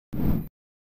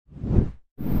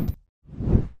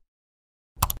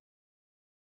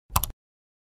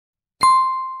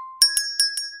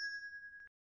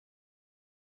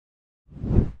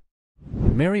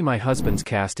Marry My Husband's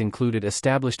cast included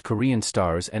established Korean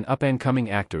stars and up-and-coming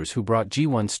actors who brought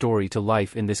Ji-won's story to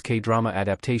life in this K-drama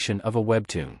adaptation of a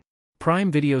webtoon.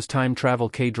 Prime Video's time travel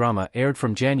K-drama aired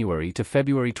from January to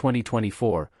February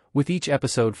 2024, with each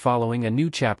episode following a new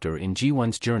chapter in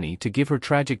Ji-won's journey to give her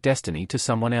tragic destiny to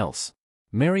someone else.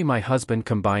 Marry My Husband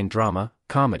combined drama,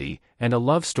 comedy, and a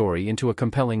love story into a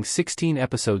compelling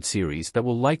 16-episode series that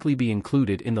will likely be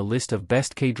included in the list of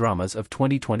best K-dramas of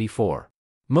 2024.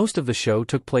 Most of the show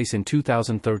took place in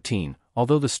 2013,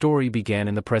 although the story began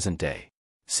in the present day.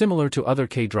 Similar to other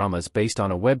K-dramas based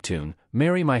on a webtoon,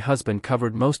 Marry My Husband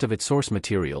covered most of its source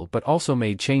material but also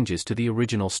made changes to the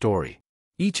original story.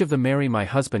 Each of the Marry My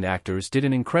Husband actors did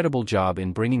an incredible job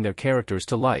in bringing their characters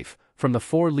to life, from the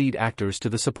 4 lead actors to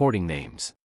the supporting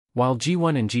names. While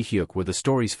Ji-won and Ji-hyuk were the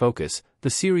story's focus, the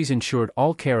series ensured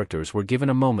all characters were given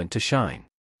a moment to shine.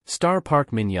 Star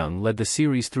Park Min-young led the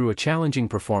series through a challenging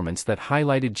performance that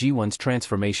highlighted Ji-won's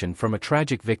transformation from a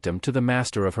tragic victim to the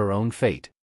master of her own fate.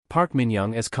 Park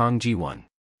Min-young as Kang Ji-won.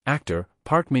 Actor,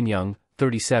 Park Min-young,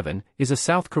 37, is a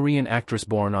South Korean actress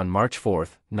born on March 4,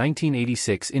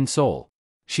 1986 in Seoul.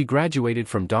 She graduated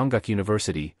from Dongguk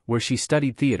University, where she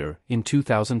studied theater, in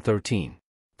 2013.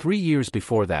 3 years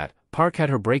before that, Park had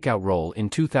her breakout role in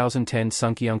 2010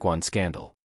 Sungkyunkwan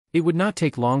Scandal. It would not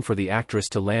take long for the actress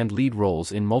to land lead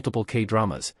roles in multiple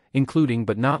K-dramas, including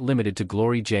but not limited to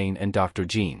Glory Jane and Dr.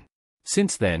 Jean.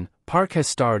 Since then, Park has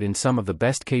starred in some of the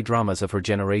best K-dramas of her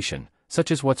generation,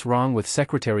 such as What's Wrong with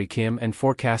Secretary Kim and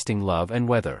Forecasting Love and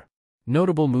Weather.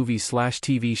 Notable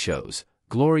movies/TV shows: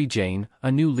 Glory Jane,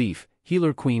 A New Leaf,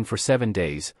 Healer Queen for 7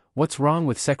 Days, What's Wrong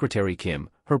with Secretary Kim,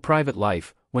 Her Private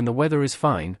Life, When the Weather is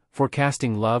Fine,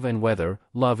 Forecasting Love and Weather,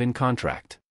 Love in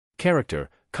Contract. Character: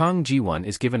 Kang Ji-won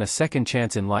is given a second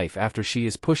chance in life after she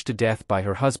is pushed to death by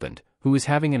her husband, who is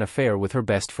having an affair with her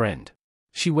best friend.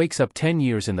 She wakes up 10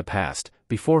 years in the past,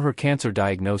 before her cancer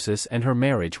diagnosis and her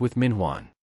marriage with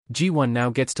Min-hwan. Ji-won now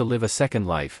gets to live a second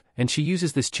life, and she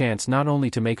uses this chance not only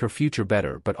to make her future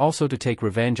better but also to take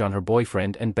revenge on her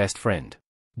boyfriend and best friend.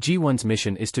 Ji-won's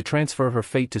mission is to transfer her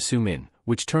fate to Soo-min,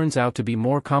 which turns out to be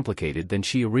more complicated than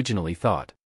she originally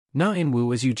thought. Na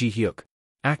In-woo as Yoo Ji-hyuk.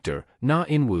 Actor, Na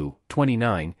In-woo,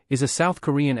 29, is a South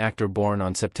Korean actor born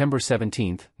on September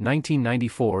 17,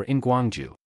 1994 in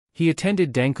Gwangju. He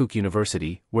attended Dankook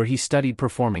University, where he studied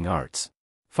performing arts.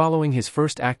 Following his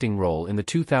first acting role in the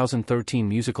 2013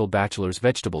 musical Bachelor's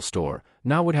Vegetable Store,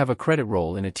 Na would have a credit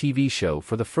role in a TV show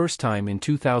for the first time in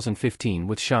 2015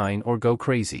 with Shine or Go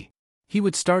Crazy. He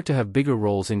would start to have bigger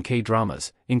roles in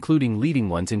K-dramas, including leading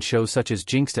ones in shows such as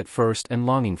Jinxed at First and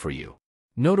Longing for You.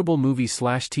 Notable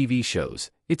movies/TV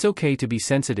shows: It's Okay to Be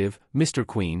Sensitive, Mr.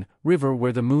 Queen, River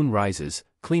Where the Moon Rises,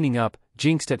 Cleaning Up,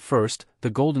 Jinxed at First, The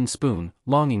Golden Spoon,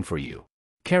 Longing for You.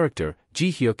 Character: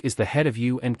 Ji-hyuk is the head of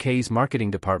U&K's marketing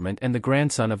department and the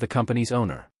grandson of the company's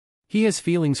owner. He has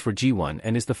feelings for Ji-won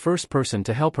and is the first person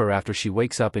to help her after she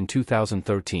wakes up in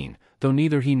 2013, though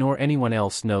neither he nor anyone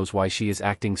else knows why she is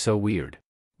acting so weird.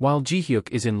 While Ji-hyuk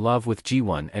is in love with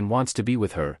Ji-won and wants to be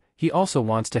with her, he also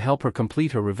wants to help her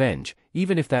complete her revenge,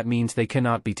 even if that means they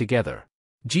cannot be together.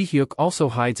 Ji-hyuk also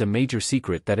hides a major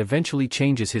secret that eventually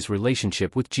changes his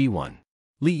relationship with Ji-won.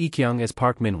 Lee Ik-young as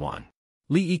Park Min-hwan.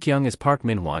 Lee Ik-young as Park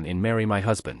Min-hwan in Marry My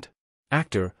Husband.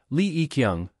 Actor, Lee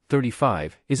Ik-young,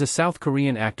 35, is a South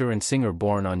Korean actor and singer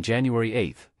born on January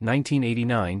 8,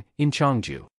 1989, in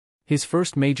Cheongju. His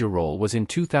first major role was in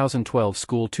 2012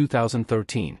 School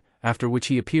 2013, after which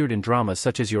he appeared in dramas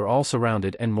such as You're All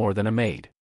Surrounded and More Than a Maid.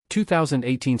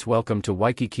 2018's Welcome to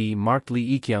Waikiki marked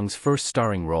Lee Ik-young's first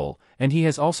starring role, and he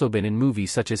has also been in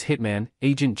movies such as Hitman,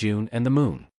 Agent June and The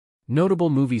Moon. Notable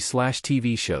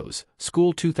movies/TV shows: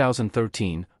 School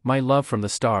 2013, My Love from the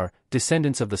Star,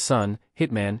 Descendants of the Sun,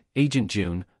 Hitman, Agent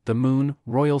June, The Moon,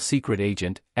 Royal Secret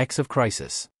Agent, X of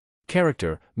Crisis.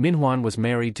 Character: Min-hwan was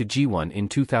married to Ji-won in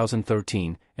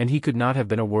 2013, and he could not have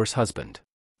been a worse husband.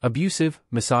 Abusive,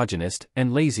 misogynist,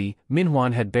 and lazy,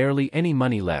 Min-hwan had barely any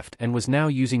money left and was now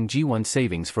using Ji-won's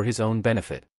savings for his own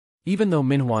benefit. Even though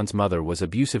Min-hwan's mother was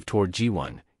abusive toward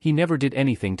Ji-won, he never did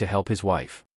anything to help his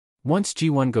wife. Once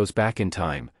Ji-won goes back in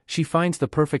time, she finds the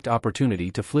perfect opportunity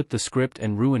to flip the script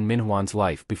and ruin Min-hwan's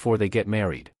life before they get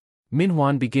married.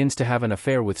 Min-hwan begins to have an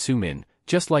affair with Soo-min,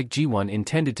 just like Ji-won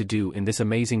intended to do in this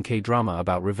amazing K-drama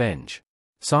about revenge.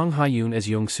 Song Ha-yoon as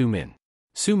Young Soo-min.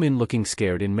 Soo-min looking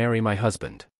scared in Marry My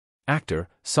Husband. Actor,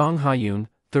 Song Ha-yoon,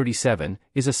 37,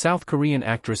 is a South Korean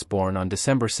actress born on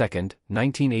December 2,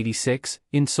 1986,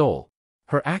 in Seoul.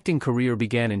 Her acting career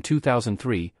began in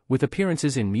 2003, with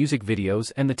appearances in music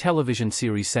videos and the television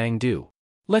series Sang-do.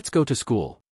 Let's Go to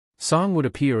School. Song would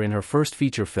appear in her first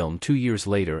feature film 2 years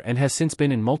later and has since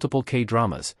been in multiple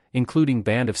K-dramas, including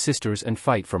Band of Sisters and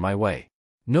Fight for My Way.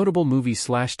 Notable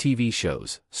movies/TV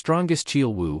shows: Strongest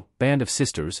Cheol-woo, Band of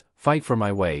Sisters, Fight for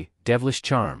My Way, Devilish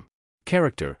Charm.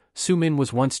 Character: Soo-min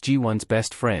was once Ji-won's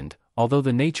best friend, although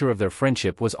the nature of their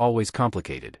friendship was always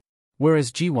complicated.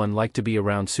 Whereas Ji-won liked to be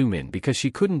around Soo-min because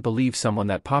she couldn't believe someone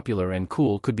that popular and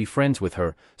cool could be friends with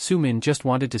her, Soo-min just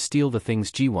wanted to steal the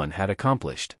things Ji-won had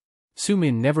accomplished.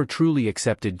 Soo-min never truly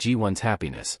accepted Ji-won's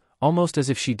happiness, almost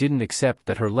as if she didn't accept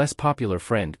that her less popular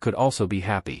friend could also be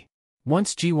happy.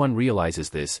 Once Ji-won realizes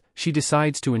this, she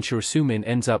decides to ensure Soo-min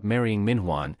ends up marrying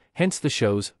Min-hwan, hence the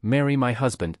show's Marry My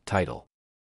Husband title.